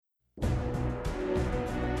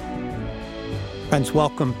Friends,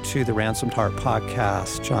 welcome to the Ransomed Heart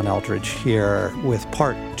Podcast. John Eldredge here with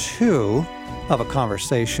part 2 of a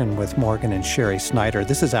conversation with Morgan and Sherry Snyder.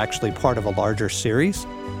 This is actually part of a larger series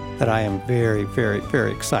that I am very, very,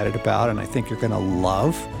 very excited about, and I think you're going to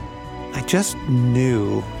love. I just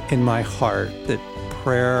knew in my heart that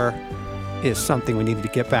prayer is something we needed to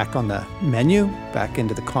get back on the menu, back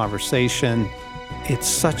into the conversation. It's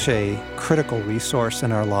such a critical resource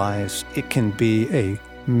in our lives. It can be a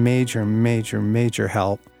major, major, major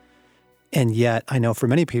help. And yet, I know for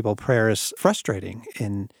many people, prayer is frustrating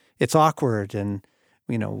and it's awkward and,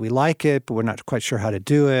 we like it, but we're not quite sure how to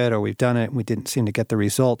do it, or we've done it and we didn't seem to get the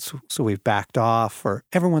results, so we've backed off, or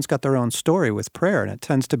everyone's got their own story with prayer, and it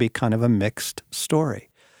tends to be kind of a mixed story.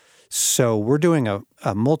 So we're doing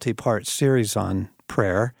a multi-part series on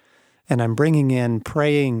prayer, and I'm bringing in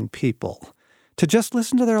praying people to just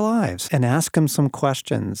listen to their lives and ask them some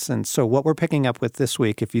questions. And so what we're picking up with this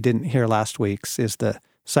week, if you didn't hear last week's, is the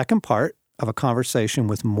second part of a conversation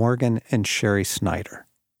with Morgan and Sherry Snyder.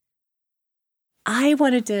 I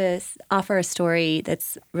wanted to offer a story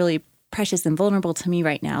that's really precious and vulnerable to me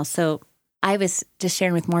right now. So I was just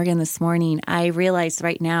sharing with Morgan this morning, I realized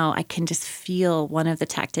right now I can just feel one of the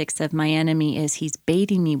tactics of my enemy is he's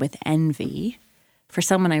baiting me with envy for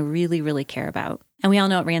someone I really, really care about. And we all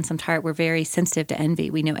know at Ransomed Heart, we're very sensitive to envy.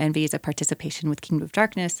 We know envy is a participation with Kingdom of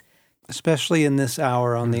Darkness. Especially in this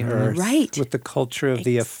hour on the earth. Right. With the culture of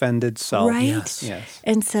the offended self. Right. Yes.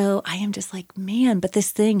 And so I am just like, man, but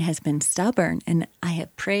this thing has been stubborn. And I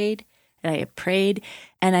have prayed, and I have prayed.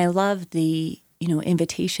 And I love the,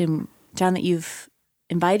 invitation, John, that you've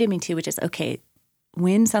invited me to, which is, okay,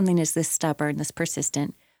 when something is this stubborn, this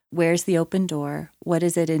persistent, where's the open door? What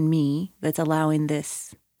is it in me that's allowing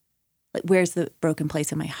this? Like, where's the broken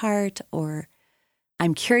place in my heart? Or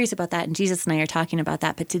I'm curious about that, and Jesus and I are talking about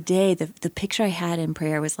that. But today, the picture I had in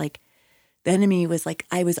prayer was like, the enemy was like,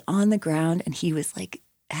 I was on the ground, and he was like,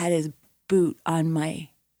 had his boot on my,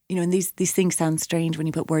 and these things sound strange when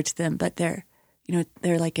you put words to them, but they're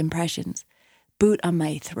like impressions. Boot on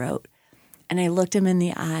my throat. And I looked him in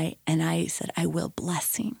the eye, and I said, I will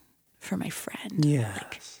blessing for my friend.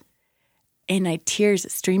 Yes. And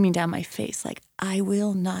tears streaming down my face, like, I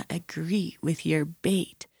will not agree with your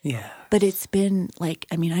bait. Yeah. But it's been like,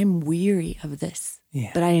 I'm weary of this.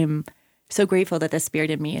 Yeah. But I am so grateful that the Spirit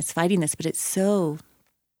in me is fighting this. But it's so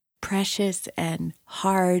precious and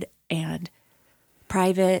hard and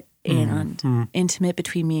private and intimate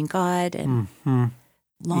between me and God, and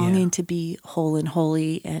longing to be whole and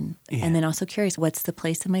holy, and then also curious, what's the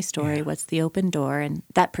place in my story? What's the open door? And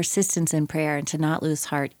that persistence in prayer, and to not lose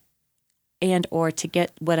heart, and or to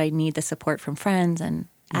get what I need, the support from friends and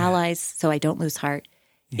allies, so I don't lose heart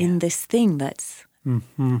in this thing that's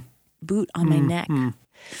boot on my neck.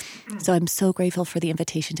 So I'm so grateful for the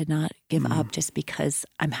invitation to not give up just because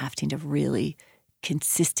I'm having to really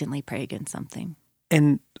consistently pray against something.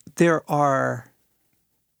 And there are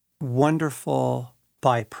wonderful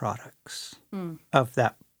byproducts of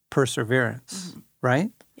that perseverance, right?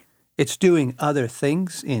 Yeah. It's doing other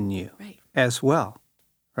things in you as well,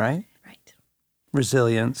 right? Right.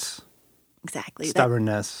 Resilience. Exactly.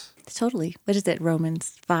 Stubbornness. Totally. What is it?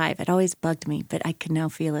 Romans 5. It always bugged me, but I can now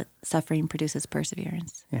feel it. Suffering produces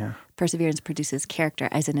perseverance. Yeah. Perseverance produces character,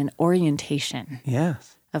 as in an orientation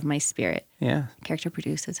of my spirit. Yeah. Character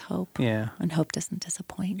produces hope. Yeah. And hope doesn't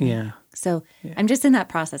disappoint me. Yeah. So I'm just in that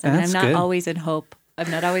process. I'm not always in hope. I'm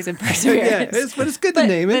not always in perseverance. But it's good to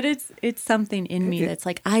name it. But it's something in me that's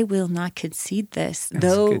like, I will not concede this,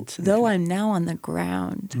 though I'm now on the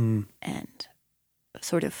ground and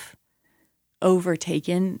sort of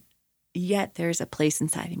overtaken, yet there's a place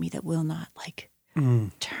inside of me that will not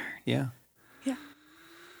turn. Yeah.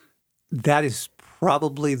 That is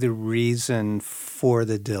probably the reason for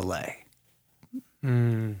the delay,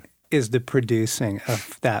 is the producing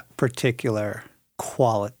of that particular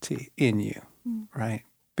quality in you, right?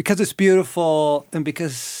 Because it's beautiful, and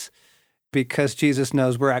because Jesus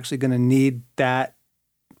knows we're actually going to need that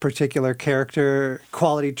particular character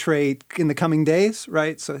quality trait in the coming days,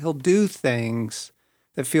 right? So he'll do things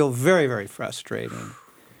that feel very, very frustrating.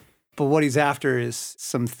 But what he's after is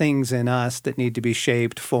some things in us that need to be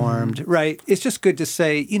shaped, formed, right? It's just good to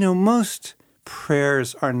say, most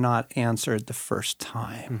prayers are not answered the first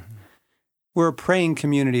time. We're a praying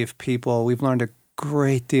community of people. We've learned a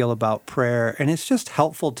great deal about prayer, and it's just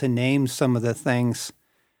helpful to name some of the things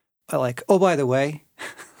like, oh, by the way,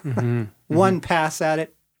 one pass at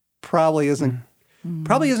it probably isn't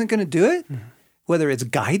going to do it, whether it's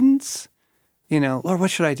guidance, Lord,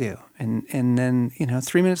 what should I do? And then,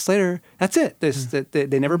 3 minutes later, that's it.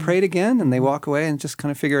 They never prayed again, and they walk away and just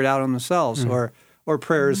kind of figure it out on themselves. or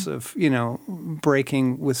prayers of,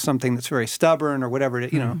 breaking with something that's very stubborn or whatever,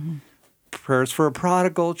 prayers for a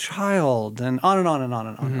prodigal child, and on and on and on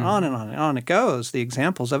and on and on and on and on it goes. The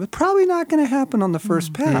examples of it probably not going to happen on the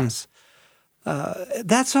first pass.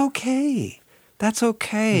 That's okay. That's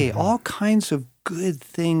okay. All kinds of good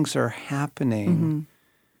things are happening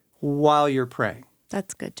while you're praying.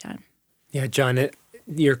 That's good, John. Yeah, John,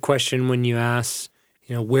 your question when you ask,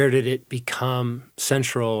 where did it become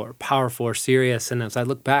central or powerful or serious? And as I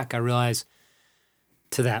look back, I realize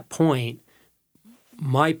to that point,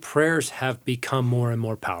 my prayers have become more and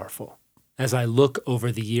more powerful as I look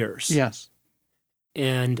over the years. Yes.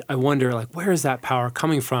 And I wonder, where is that power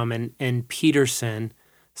coming from? And Peterson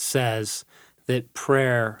says that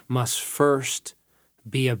prayer must first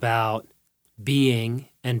be about being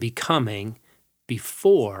and becoming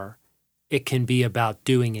before it can be about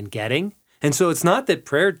doing and getting. And so it's not that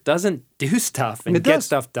prayer doesn't do stuff and get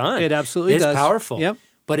stuff done. It absolutely does. It's powerful. Yep.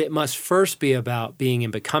 But it must first be about being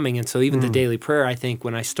and becoming. And so even the daily prayer, I think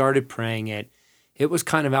when I started praying it was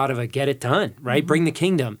kind of out of a get it done, right? Bring the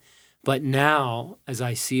kingdom. But now, as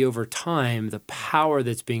I see over time, the power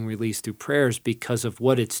that's being released through prayers because of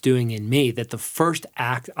what it's doing in me, that the first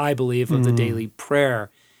act, I believe, of the daily prayer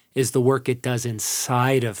is the work it does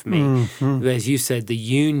inside of me. As you said, the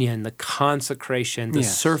union, the consecration, the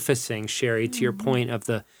surfacing, Sherry, to your point of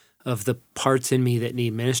the parts in me that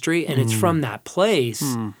need ministry. And it's from that place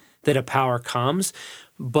that a power comes.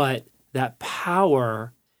 But that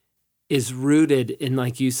power is rooted in,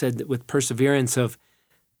 like you said, with perseverance of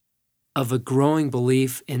a growing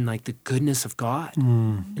belief in the goodness of God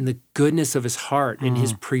and the goodness of his heart and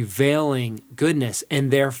his prevailing goodness,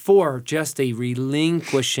 and therefore just a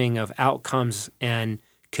relinquishing of outcomes and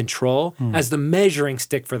control as the measuring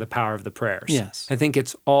stick for the power of the prayers. Yes. I think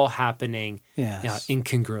it's all happening in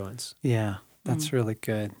congruence. Yeah, that's really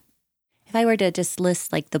good. If I were to just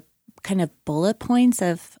list the kind of bullet points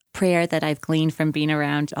of prayer that I've gleaned from being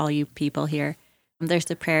around all you people here, there's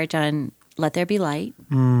the prayer, John, let there be light.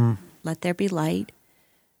 Let there be light.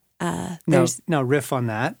 Now, riff on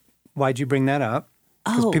that. Why'd you bring that up?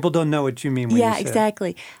 Because people don't know what you mean when you say it.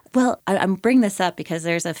 Exactly. Well, I'm bringing this up because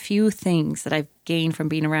there's a few things that I've gained from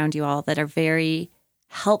being around you all that are very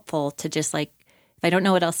helpful to just if I don't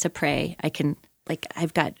know what else to pray, I can,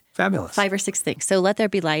 I've got Fabulous. 5 or 6 things. So let there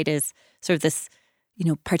be light is sort of this,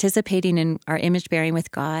 participating in our image bearing with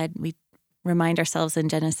God. We remind ourselves in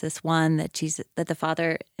Genesis 1 that the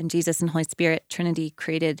Father and Jesus and Holy Spirit, Trinity,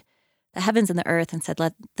 created the heavens and the earth and said,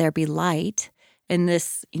 let there be light. And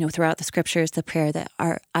this, throughout the scriptures, the prayer that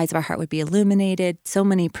our eyes of our heart would be illuminated. So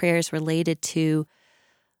many prayers related to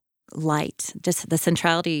light, just the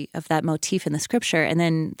centrality of that motif in the scripture. And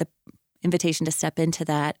then the invitation to step into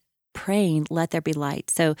that, praying, let there be light.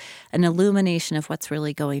 So an illumination of what's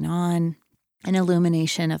really going on, an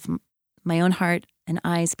illumination of my own heart and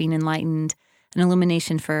eyes being enlightened, an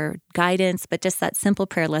illumination for guidance, but just that simple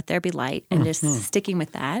prayer, let there be light, and just sticking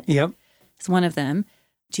with that. Yep. Is one of them.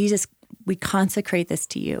 Jesus, we consecrate this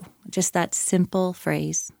to you. Just that simple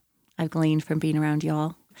phrase I've gleaned from being around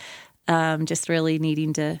y'all. Just really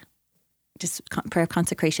needing to, prayer of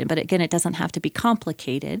consecration. But again, it doesn't have to be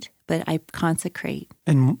complicated, but I consecrate.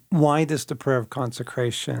 And why does the prayer of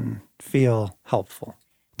consecration feel helpful?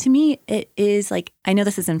 To me, it is I know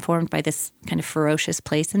this is informed by this kind of ferocious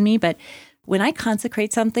place in me, but when I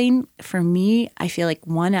consecrate something, for me, I feel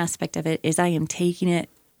one aspect of it is I am taking it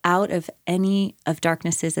out of any of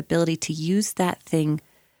darkness's ability to use that thing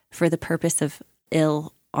for the purpose of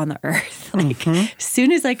ill on the earth. As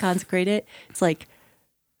soon as I consecrate it, it's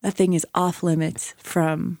that thing is off limits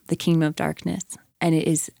from the kingdom of darkness, and it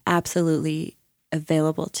is absolutely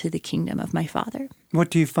available to the kingdom of my Father. What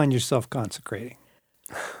do you find yourself consecrating?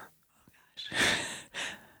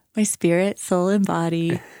 My spirit, soul, and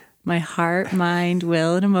body, my heart, mind,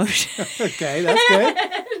 will, and emotion. Okay, that's good.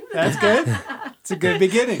 That's good. It's a good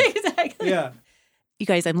beginning. Exactly. Yeah. You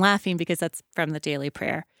guys, I'm laughing because that's from the daily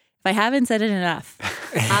prayer. If I haven't said it enough,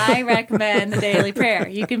 I recommend the daily prayer.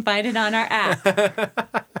 You can find it on our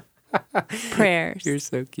app. Prayers. You're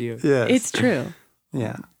so cute. Yes. It's true.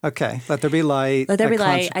 Yeah. Okay. Let there be light. Let there be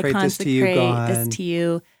light. I consecrate this to you, God. this to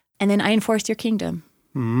you. And then I enforce your kingdom.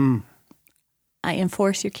 I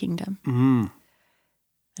enforce your kingdom.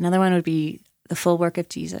 Another one would be the full work of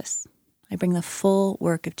Jesus. I bring the full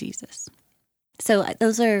work of Jesus. So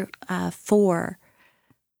those are 4.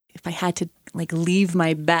 If I had to leave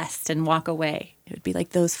my best and walk away, it would be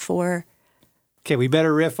those 4. Okay, we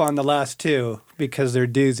better riff on the last 2 because they're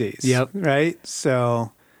doozies. Yep. Right?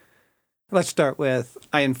 So let's start with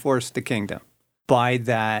I enforce the kingdom. By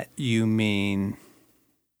that, you mean?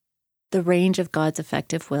 The range of God's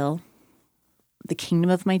effective will the kingdom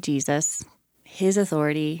of my Jesus, his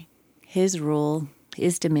authority, his rule,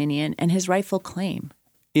 his dominion, and his rightful claim.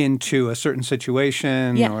 Into a certain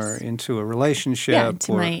situation or into a relationship?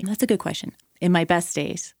 Yeah, that's a good question. In my best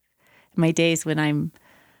days, my days when I'm,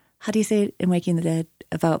 how do you say it in Waking the Dead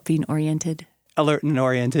about being oriented? Alert and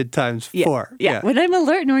oriented times 4. Yeah, when I'm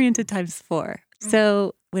alert and oriented times 4.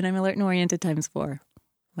 So when I'm alert and oriented times 4,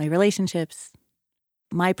 my relationships,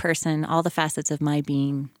 my person, all the facets of my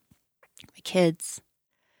being, my kids,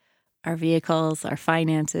 our vehicles, our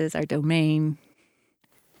finances, our domain.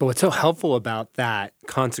 But what's so helpful about that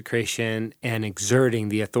consecration and exerting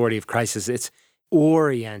the authority of Christ is it's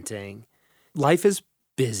orienting. Life is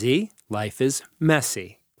busy. Life is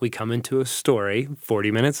messy. We come into a story 40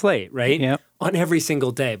 minutes late, right? Yep. On every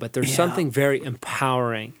single day. But there's something very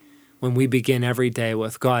empowering when we begin every day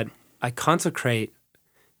with, God, I consecrate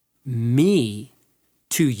me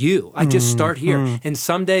to you. I just start here. And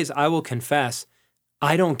some days I will confess,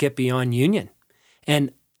 I don't get beyond union.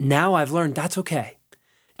 And now I've learned that's okay.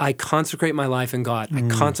 I consecrate my life in God. I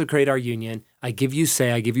consecrate our union. I give you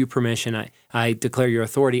say, I give you permission. I declare your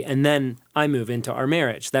authority. And then I move into our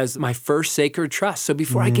marriage. That's my first sacred trust. So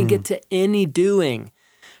before I can get to any doing,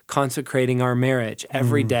 consecrating our marriage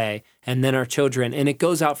every day and then our children. And it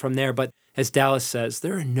goes out from there. But as Dallas says,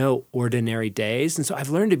 there are no ordinary days. And so I've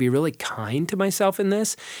learned to be really kind to myself in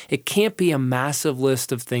this. It can't be a massive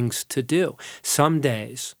list of things to do. Some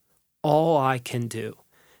days, all I can do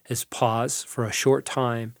is pause for a short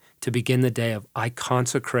time to begin the day of, I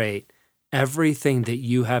consecrate everything that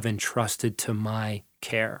you have entrusted to my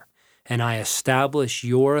care. And I establish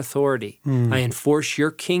your authority. I enforce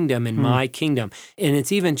your kingdom in my kingdom. And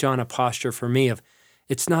it's even, John, a posture for me of,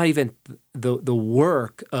 it's not even the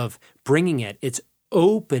work of bringing it. It's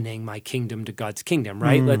opening my kingdom to God's kingdom,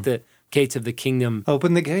 right? Let the gates of the kingdom...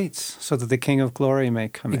 Open the gates so that the King of Glory may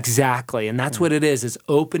come in. Exactly. And that's what it is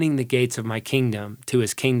opening the gates of my kingdom to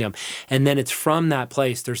his kingdom. And then it's from that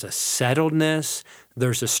place, there's a settledness,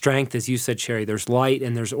 there's a strength, as you said, Sherry, there's light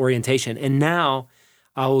and there's orientation. And now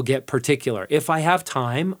I will get particular. If I have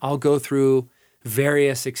time, I'll go through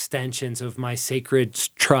various extensions of my sacred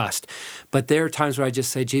trust. But there are times where I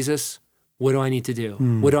just say, Jesus, what do I need to do?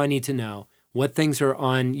 What do I need to know? What things are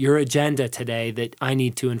on your agenda today that I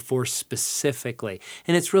need to enforce specifically?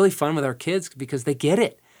 And it's really fun with our kids because they get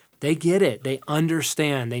it. They get it. They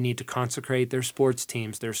understand they need to consecrate their sports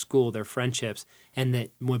teams, their school, their friendships, and that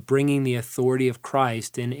bringing the authority of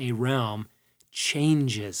Christ in a realm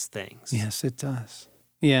changes things. Yes, it does.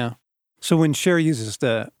 Yeah. So when Sherry uses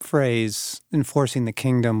the phrase enforcing the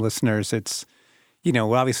kingdom, listeners, it's,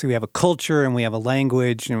 obviously we have a culture and we have a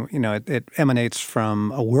language and, it emanates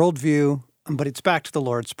from a worldview. But it's back to the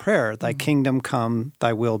Lord's Prayer, thy kingdom come,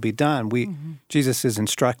 thy will be done. Jesus is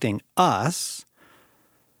instructing us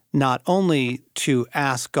not only to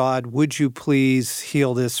ask God, would you please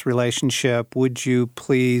heal this relationship? Would you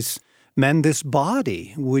please mend this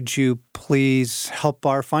body? Would you please help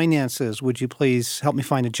our finances? Would you please help me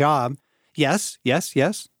find a job? Yes,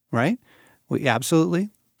 right? Absolutely.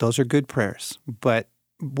 Those are good prayers. But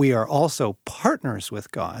we are also partners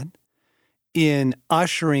with God in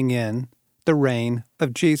ushering in the reign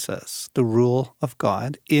of Jesus, the rule of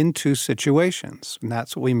God, into situations. And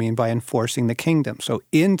that's what we mean by enforcing the kingdom. So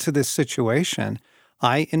into this situation,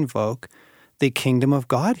 I invoke the kingdom of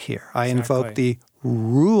God here. I invoke the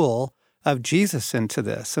rule of Jesus into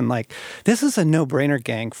this. And this is a no-brainer,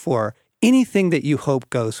 gang, for anything that you hope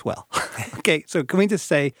goes well. Okay, so can we just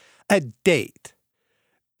say a date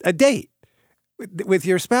with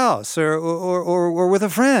your spouse or with a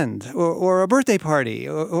friend or a birthday party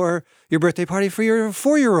or your birthday party for your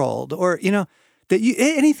 4-year-old or,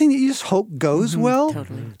 anything that you just hope goes well,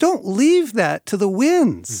 don't leave that to the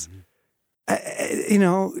winds.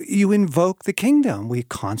 You invoke the kingdom. We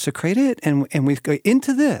consecrate it and we go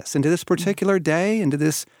into this particular day, into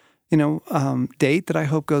this, date that I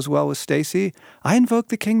hope goes well with Stacy. I invoke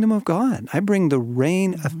the kingdom of God. I bring the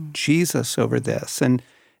reign of Jesus over this. And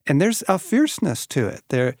there's a fierceness to it.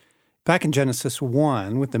 There, back in Genesis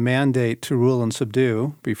 1, with the mandate to rule and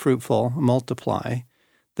subdue, be fruitful, multiply,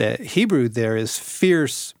 the Hebrew there is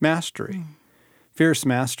fierce mastery. Fierce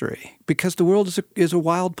mastery, because the world is a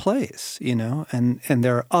wild place, and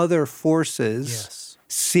there are other forces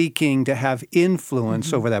seeking to have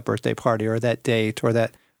influence over that birthday party or that date or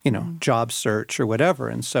that, job search or whatever.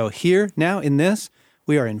 And so here, now in this,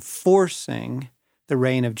 we are enforcing the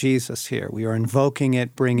reign of Jesus here. We are invoking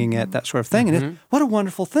it, bringing it, that sort of thing. And what a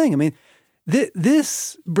wonderful thing. I mean,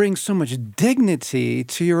 this brings so much dignity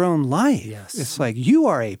to your own life. Yes. It's like you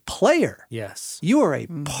are a player. Yes. You are a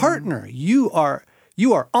partner. You are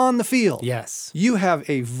You are on the field. Yes. You have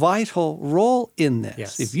a vital role in this.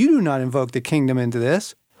 Yes. If you do not invoke the kingdom into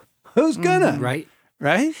this, who's gonna? Right.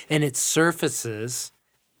 Right? And it surfaces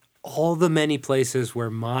all the many places where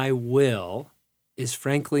my will is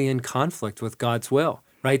frankly in conflict with God's will,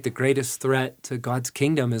 right? The greatest threat to God's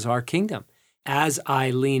kingdom is our kingdom. As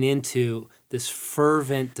I lean into this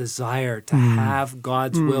fervent desire to have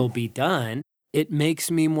God's will be done, it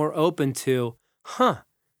makes me more open to,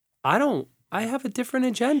 I have a different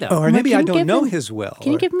agenda. Or maybe I don't know his will.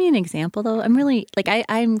 Can you give me an example, though? I'm really,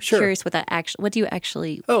 I'm Sure. curious what what do you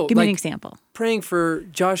actually, Oh, give me an like- example. Praying for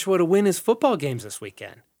Joshua to win his football games this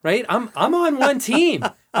weekend, right? I'm on one team.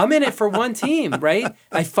 I'm in it for one team, right?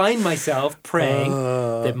 I find myself praying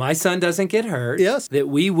that my son doesn't get hurt, Yes. that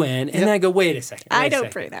we win, and I go, wait a second. I wait a don't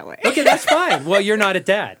second. pray that way. Okay, that's fine. Well, you're not a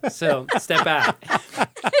dad, so step back.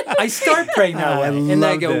 I start praying that way, and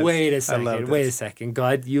I love go, this. wait a I love second, wait a this. second.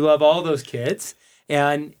 God, you love all those kids,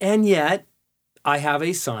 and yet I have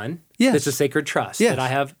a son Yes. that's a sacred trust, Yes. that I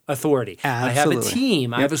have authority. I have a Absolutely.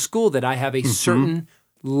 team. I have a school that I have a certain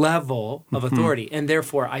level of authority, and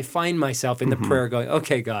therefore I find myself in the prayer going,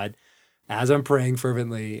 okay, God, as I'm praying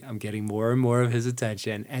fervently, I'm getting more and more of his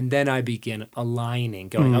attention. And then I begin aligning,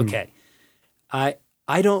 going, okay, I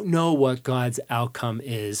don't know what God's outcome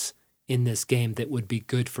is in this game that would be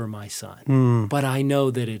good for my son, but I know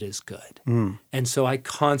that it is good. And so I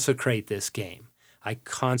consecrate this game. I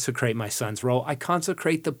consecrate my son's role. I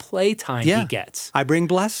consecrate the playtime he gets. I bring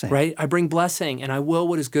blessing. Right? I bring blessing, and I will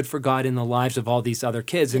what is good for God in the lives of all these other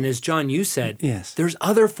kids. And as John, you said, Yes. there's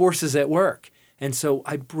other forces at work. And so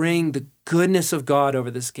I bring the goodness of God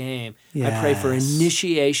over this game. I pray for Yes.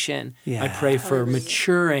 initiation. I pray for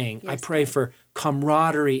maturing. I pray for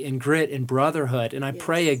camaraderie and grit and brotherhood. And I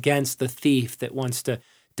pray against the thief that wants to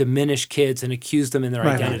diminish kids and accuse them in their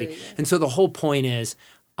identity. And so the whole point is,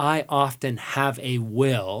 I often have a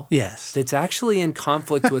will Yes. that's actually in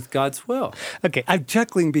conflict with God's will. Okay, I'm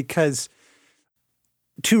chuckling because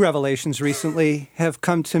two revelations recently have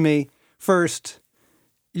come to me. First,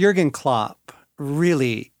 Jurgen Klopp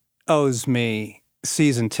really owes me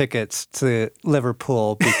season tickets to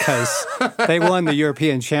Liverpool because they won the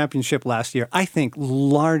European Championship last year, I think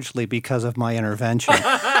largely because of my intervention.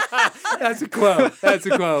 That's a quote. That's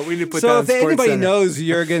a quote. We need to put that So on if anybody SportsCenter. knows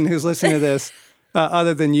Jurgen who's listening to this,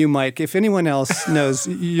 other than you, Mike, if anyone else knows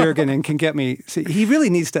Jurgen and can get me, see, he really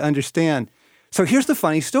needs to understand. So here's the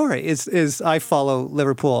funny story: is I follow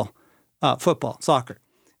Liverpool football, soccer,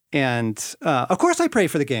 and of course I pray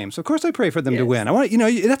for the games. Of course I pray for them to win. I want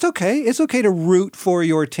that's okay. It's okay to root for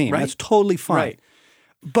your team. Right. That's totally fine. Right.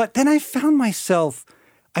 But then I found myself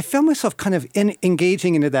kind of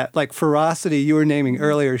engaging into that like ferocity you were naming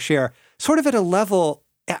earlier, Cher, sort of at a level.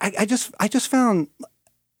 I just found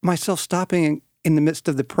myself stopping in the midst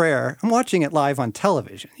of the prayer. I'm watching it live on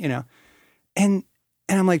television, and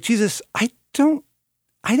I'm like, Jesus, I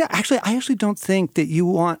actually don't think that you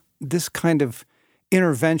want this kind of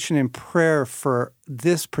intervention in prayer for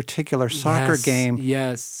this particular soccer game.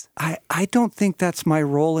 Yes. I don't think that's my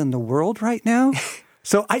role in the world right now.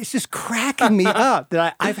 So it's just cracking me up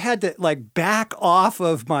that I've had to like back off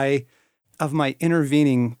of my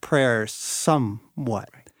intervening prayers somewhat.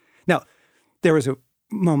 Now, there was a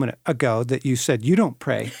moment ago that you said you don't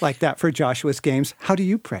pray like that for Joshua's games. How do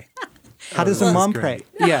you pray? How does a mom pray?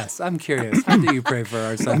 Yes, I'm curious. How do you pray for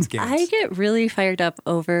our son's games? I get really fired up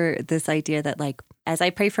over this idea that like, as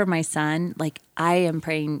I pray for my son, like I am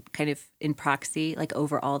praying kind of in proxy, like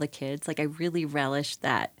over all the kids. Like I really relish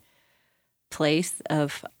that place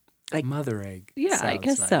of like Mother egg. Yeah, I sounds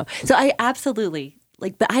guess nice. so. So I absolutely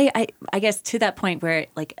like, but I guess to that point where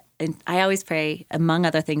like, and I always pray, among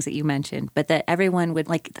other things that you mentioned, but that everyone would,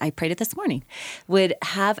 like I prayed it this morning, would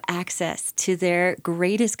have access to their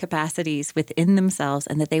greatest capacities within themselves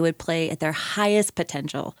and that they would play at their highest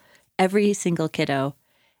potential, every single kiddo,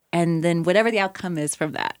 and then whatever the outcome is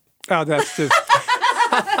from that. Oh, that's just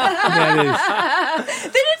Then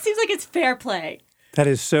it seems like it's fair play. that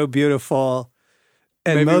is so beautiful.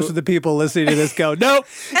 And Maybe most of the people listening to this go, nope.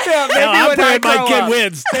 Yeah, maybe I'm when I praying my grow kid up.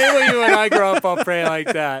 wins. Maybe when I grow up, I'll pray like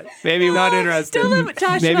that. Maybe Not interested.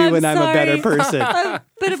 Joshua, maybe when I'm a better sorry. person.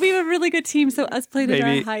 But we have a really good team, so us playing at our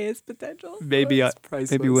Maybe- highest potential. Maybe priceless.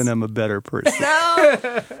 maybe when I'm a better person.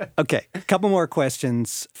 No. Okay, a couple more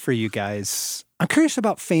questions for you guys. I'm curious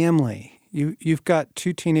about family. You've got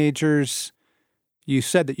two teenagers. You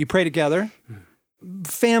said that you pray together.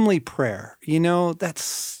 Family prayer.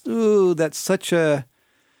 That's such a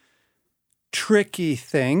tricky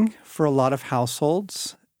thing for a lot of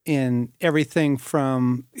households. In everything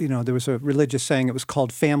from, there was a religious saying, it was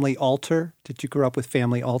called family altar. Did you grow up with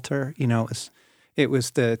family altar? it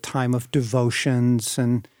was the time of devotions,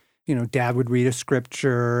 and, Dad would read a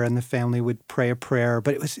scripture and the family would pray a prayer.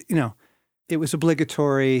 But it was, it was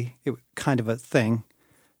obligatory, kind of a thing.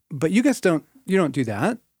 But you guys don't do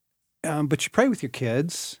that, but you pray with your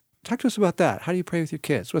kids. Talk to us about that. How do you pray with your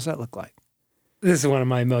kids? What does that look like? This is one of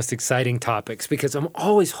my most exciting topics because I'm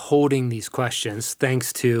always holding these questions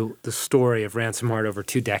thanks to the story of Ransomed Heart over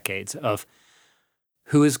 2 decades of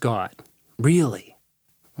who is God? Really?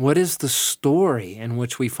 What is the story in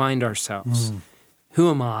which we find ourselves? Who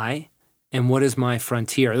am I? And what is my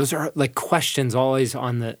frontier? Those are like questions always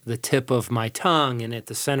on the tip of my tongue and at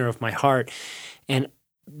the center of my heart. And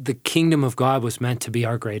the kingdom of God was meant to be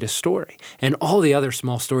our greatest story. And all the other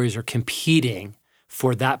small stories are competing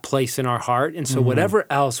for that place in our heart. And so whatever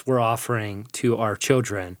else we're offering to our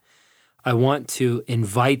children, I want to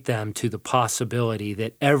invite them to the possibility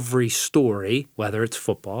that every story, whether it's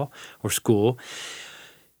football or school,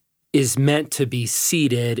 is meant to be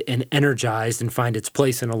seeded and energized and find its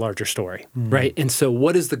place in a larger story, right? And so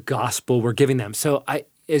what is the gospel we're giving them? So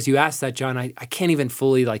as you asked that, John, I can't even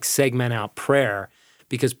fully segment out prayer,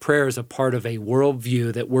 because prayer is a part of a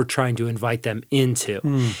worldview that we're trying to invite them into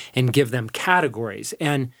and give them categories.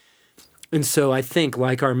 And so I think,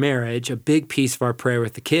 like our marriage, a big piece of our prayer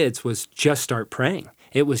with the kids was just start praying.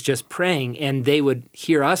 It was just praying, and they would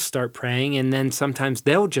hear us start praying, and then sometimes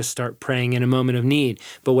they'll just start praying in a moment of need.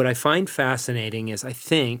 But what I find fascinating is I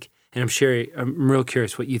think, and I'm real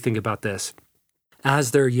curious what you think about this,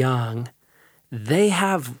 as they're young, they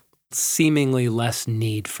have seemingly less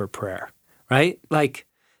need for prayer, right? Like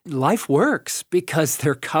life works because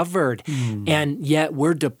they're covered, and yet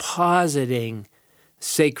we're depositing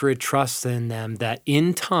sacred trust in them that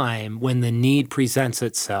in time, when the need presents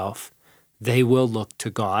itself, they will look to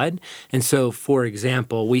God. And so, for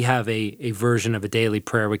example, we have a version of a daily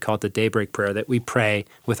prayer, we call it the daybreak prayer, that we pray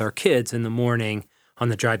with our kids in the morning on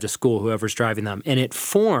the drive to school, whoever's driving them. And it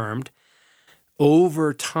formed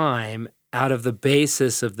over time out of the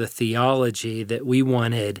basis of the theology that we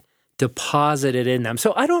wanted deposited in them.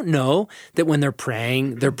 So I don't know that when they're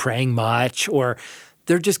praying much, or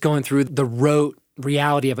they're just going through the rote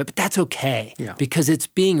reality of it, but that's okay because it's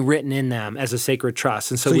being written in them as a sacred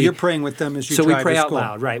trust. And so you're praying with them as you drive to school. So we pray out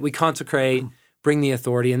loud, right? We consecrate, bring the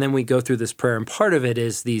authority, and then we go through this prayer. And part of it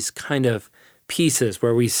is these kind of pieces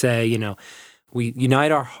where we say, we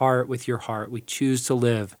unite our heart with your heart. We choose to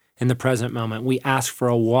live in the present moment. We ask for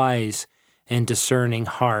a wise and discerning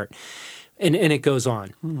heart. And it goes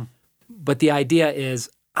on. But the idea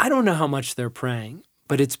is, I don't know how much they're praying,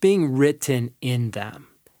 but it's being written in them.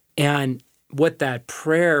 And what that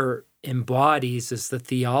prayer embodies is the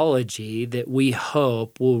theology that we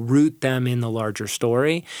hope will root them in the larger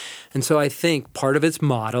story. And so I think part of it's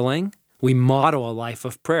modeling. We model a life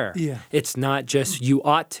of prayer. Yeah. It's not just you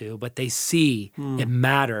ought to, but they see it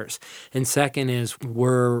matters. And second is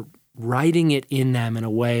we're writing it in them in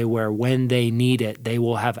a way where when they need it, they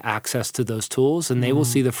will have access to those tools and they will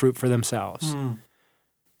see the fruit for themselves.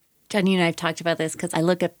 John, you and I have talked about this because I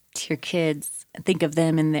look up to your kids and think of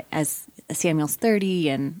them as Samuel's 30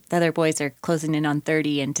 and the other boys are closing in on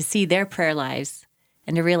 30, and to see their prayer lives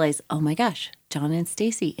and to realize, oh my gosh, John and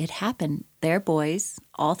Stacy, it happened. Their boys,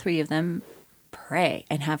 all 3 of them, pray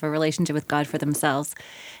and have a relationship with God for themselves.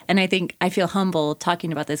 And I feel humble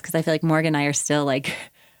talking about this because I feel like Morgan and I are still like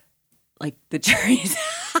the jury's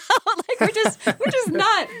out. We're just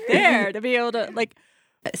not there to be able to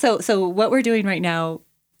So what we're doing right now,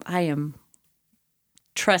 I am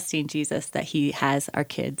trusting Jesus that he has our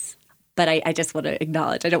kids. But I just want to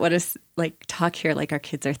acknowledge, I don't want to talk here like our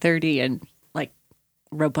kids are 30 and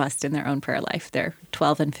robust in their own prayer life. They're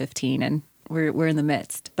 12 and 15 and we're in the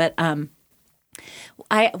midst. But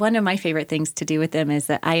one of my favorite things to do with them is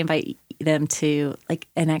that I invite them to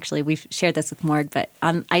and actually we've shared this with Morg, but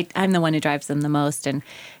I'm the one who drives them the most, and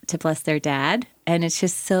to bless their dad. And it's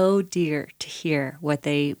just so dear to hear what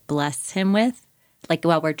they bless him with,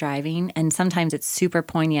 while we're driving. And sometimes it's super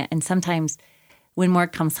poignant. And sometimes when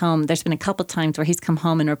Morg comes home, there's been a couple times where he's come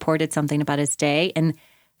home and reported something about his day. And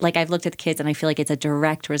I've looked at the kids and I feel like it's a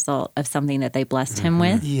direct result of something that they blessed him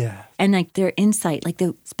with. Yeah. And their insight,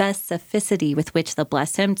 the specificity with which they'll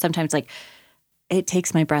bless him, sometimes it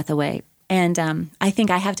takes my breath away. And I think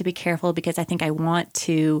I have to be careful because I think I want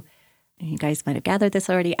to, you guys might have gathered this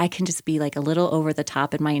already, I can just be a little over the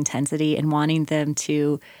top in my intensity and wanting them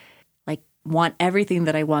to want everything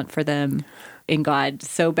that I want for them in God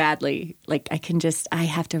so badly. I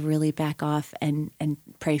have to really back off and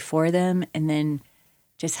pray for them and then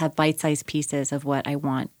just have bite-sized pieces of what I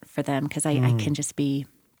want for them because I can just be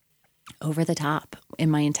over the top in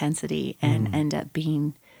my intensity and end up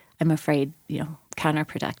being, I'm afraid,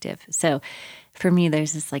 counterproductive. So for me,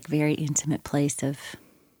 there's this like very intimate place of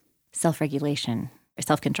self-regulation or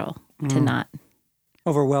self-control to not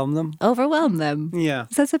overwhelm them. Overwhelm them. Yeah.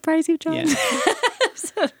 Does that surprise you, John?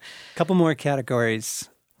 Yeah. Couple more categories.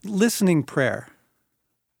 Listening prayer.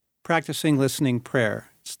 Practicing listening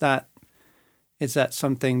prayer. Is that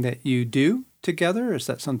something that you do together? Is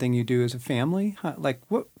that something you do as a family?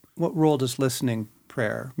 What role does listening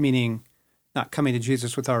prayer, meaning not coming to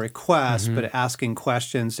Jesus with our requests, but asking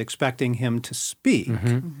questions, expecting him to speak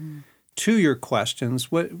to your questions,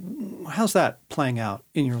 how's that playing out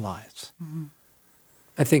in your lives?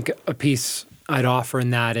 I think a piece I'd offer in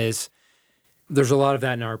that is there's a lot of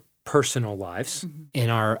that in our personal lives, in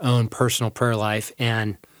our own personal prayer life.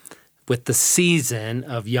 And with the season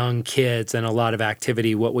of young kids and a lot of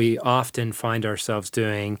activity, what we often find ourselves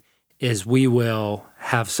doing is we will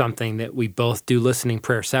have something that we both do listening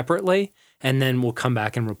prayer separately, and then we'll come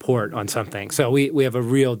back and report on something. So we have a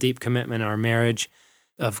real deep commitment in our marriage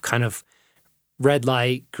of kind of red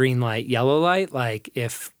light, green light, yellow light. Like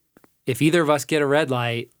if either of us get a red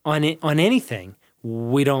light on anything,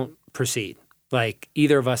 we don't proceed. Like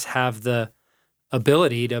either of us have the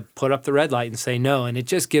ability to put up the red light and say no, and it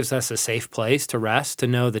just gives us a safe place to rest, to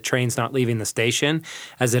know the train's not leaving the station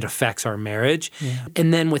as it affects our marriage. Yeah.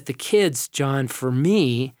 And then with the kids, John, for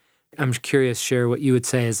me, I'm curious, share what you would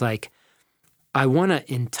say is like, I want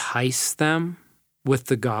to entice them with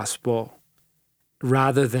the gospel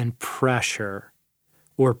rather than pressure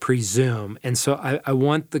or presume. And so I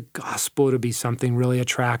want the gospel to be something really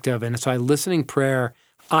attractive. And so listening prayer,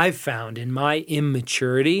 I've found in my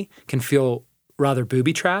immaturity can feel rather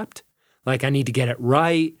booby-trapped, like I need to get it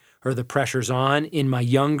right or the pressure's on in my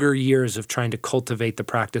younger years of trying to cultivate the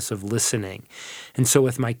practice of listening. And so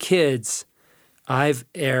with my kids, I've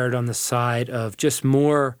erred on the side of just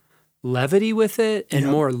more levity with it and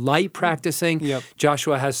more light practicing. Yep.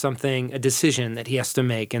 Joshua has a decision that he has to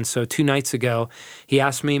make. And so 2 nights ago, he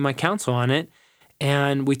asked me my counsel on it,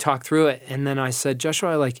 and we talked through it. And then I said,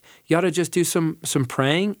 Joshua, you ought to just do some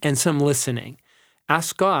praying and some listening.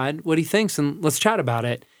 Ask God what he thinks and let's chat about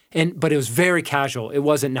it. But it was very casual. It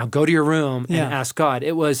wasn't now go to your room and ask God.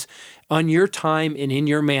 It was on your time and in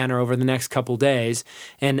your manner over the next couple days.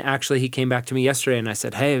 And actually he came back to me yesterday and I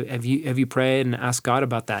said, hey, have you prayed and asked God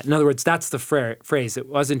about that? In other words, that's the phrase. It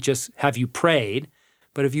wasn't just have you prayed,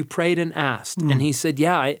 but have you prayed and asked? And he said,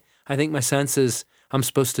 yeah, I think my sense is I'm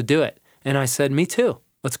supposed to do it. And I said, me too.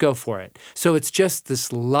 Let's go for it. So it's just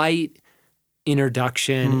this light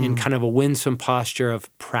introduction in kind of a winsome posture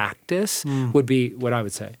of practice would be what I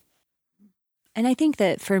would say. And I think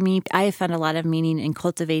that for me, I have found a lot of meaning in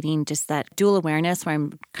cultivating just that dual awareness where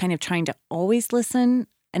I'm kind of trying to always listen.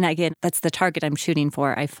 And again, that's the target I'm shooting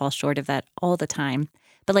for. I fall short of that all the time.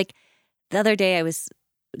 But the other day I was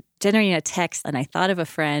generating a text and I thought of a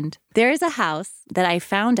friend. There is a house that I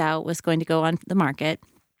found out was going to go on the market.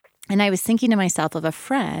 And I was thinking to myself of a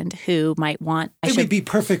friend who might want... It would be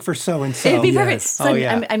perfect for so-and-so. It would be perfect. So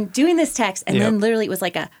I'm doing this text, and then literally it was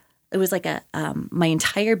like my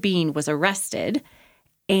entire being was arrested.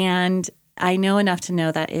 And I know enough to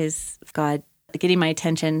know that is God getting my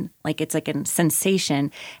attention, like it's like a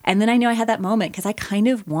sensation. And then I know I had that moment because I kind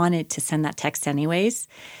of wanted to send that text anyways.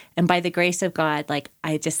 And by the grace of God,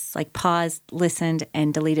 I just paused, listened,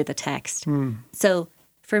 and deleted the text. So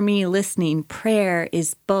for me, listening prayer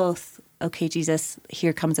is both, okay, Jesus,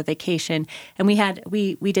 here comes a vacation. And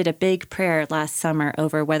we did a big prayer last summer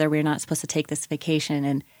over whether we're not supposed to take this vacation.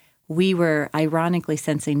 And we were ironically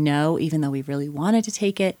sensing no, even though we really wanted to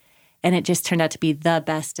take it. And it just turned out to be the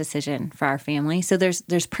best decision for our family. So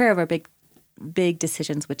there's prayer over big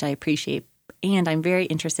decisions, which I appreciate. And I'm very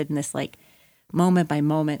interested in this moment by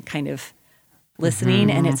moment kind of listening.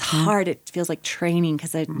 And it's hard. It feels like training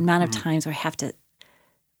because the amount of times where I have to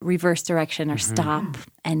reverse direction or stop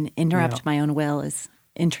and interrupt my own will is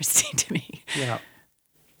interesting to me. Yeah.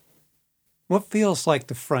 What feels like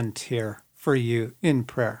the frontier for you in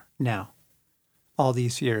prayer now, all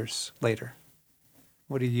these years later?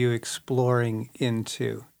 What are you exploring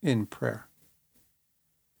into in prayer?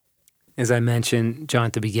 As I mentioned, John,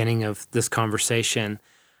 at the beginning of this conversation,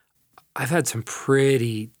 I've had some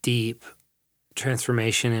pretty deep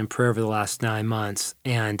transformation in prayer over the last 9 months,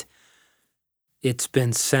 and it's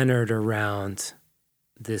been centered around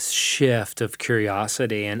this shift of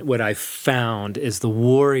curiosity. And what I've found is the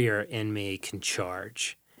warrior in me can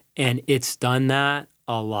charge. And it's done that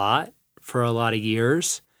a lot for a lot of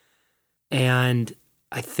years. And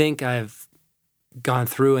I think I've gone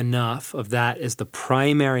through enough of that as the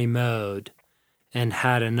primary mode and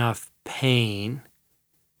had enough pain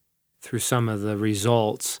through some of the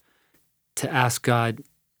results to ask God,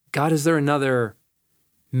 is there another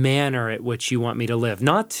manner at which you want me to live?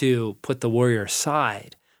 Not to put the warrior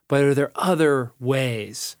aside, but are there other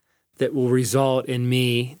ways that will result in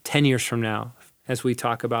me 10 years from now, as we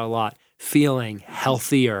talk about a lot, feeling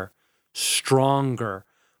healthier, stronger,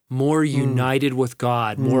 more united with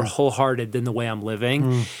God, more wholehearted than the way I'm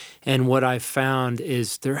living? And what I've found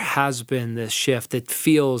is there has been this shift that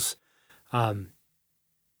feels,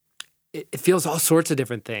 it feels all sorts of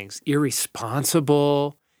different things: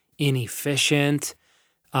 irresponsible, inefficient,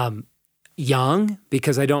 young,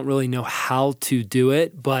 because I don't really know how to do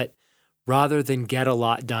it. But rather than get a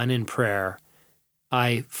lot done in prayer,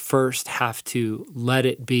 I first have to let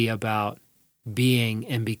it be about being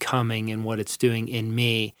and becoming and what it's doing in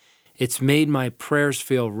me. It's made my prayers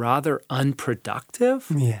feel rather unproductive.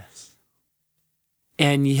 Yes.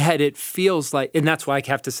 And yet it feels like, and that's why I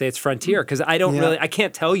have to say it's frontier, because I don't really, I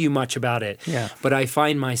can't tell you much about it. Yeah. But I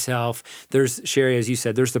find myself, there's, Sherry, as you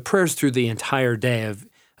said, there's the prayers through the entire day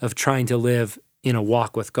of trying to live in a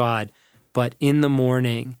walk with God. But in the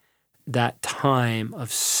morning, that time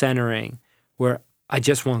of centering where I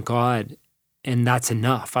just want God, and that's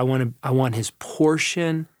enough. I want his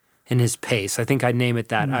portion and his pace. I think I'd name it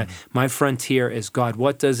that. My frontier is, God,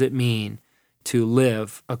 what does it mean to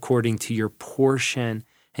live according to your portion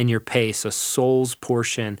and your pace, a soul's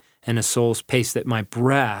portion and a soul's pace, that my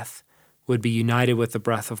breath would be united with the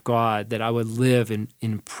breath of God, that I would live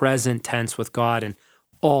in present tense with God, and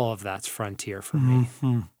all of that's frontier for me.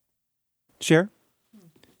 Cher,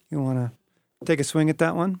 you want to take a swing at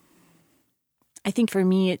that one? I think for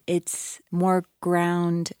me, it's more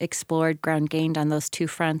ground explored, ground gained on those two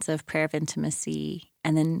fronts of prayer of intimacy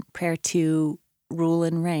and then prayer to rule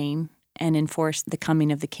and reign and enforce the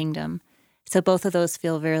coming of the kingdom. So both of those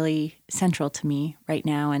feel very central to me right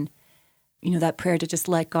now. And, you know, that prayer to just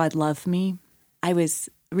let God love me. I was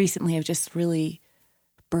just really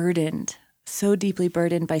burdened, so deeply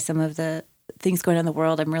burdened by some of the things going on in the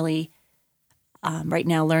world. I'm really right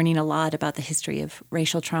now learning a lot about the history of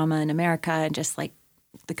racial trauma in America and just like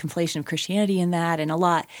the conflation of Christianity in that and a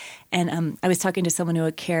lot. And I was talking to someone who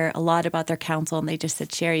would care a lot about their counsel, and they just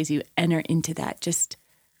said, Sherry, as you enter into that, just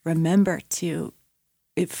remember to,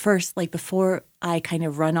 at first, like before I kind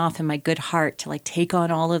of run off in my good heart to like take on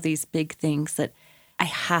all of these big things, that I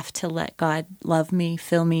have to let God love me,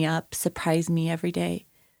 fill me up, surprise me every day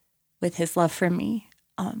with his love for me.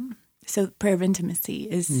 So prayer of intimacy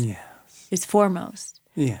is foremost.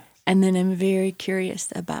 Yeah. And then I'm very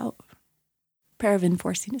curious about prayer of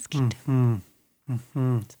enforcing his kingdom.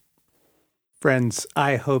 Friends,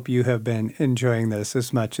 I hope you have been enjoying this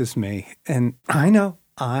as much as me. And I know.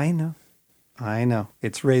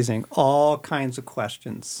 It's raising all kinds of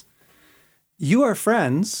questions. You are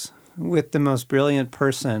friends with the most brilliant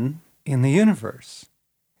person in the universe.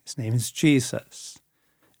 His name is Jesus.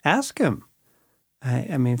 Ask him.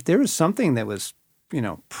 I mean, if there was something that was,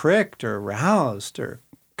 pricked or aroused or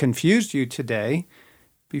confused you today,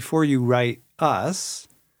 before you write us,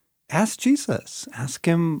 ask Jesus. Ask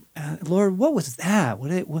him, Lord, what was that?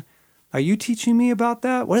 What are you teaching me about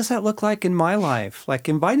that? What does that look like in my life? Like,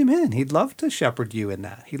 invite him in. He'd love to shepherd you in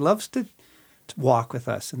that. He loves to walk with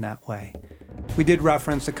us in that way. We did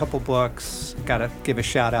reference a couple books. Got to give a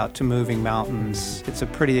shout out to Moving Mountains. It's a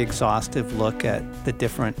pretty exhaustive look at the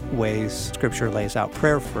different ways Scripture lays out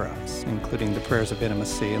prayer for us, including the prayers of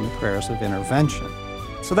intimacy and the prayers of intervention.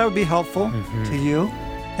 So that would be helpful to you.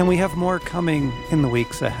 And we have more coming in the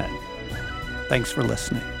weeks ahead. Thanks for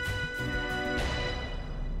listening.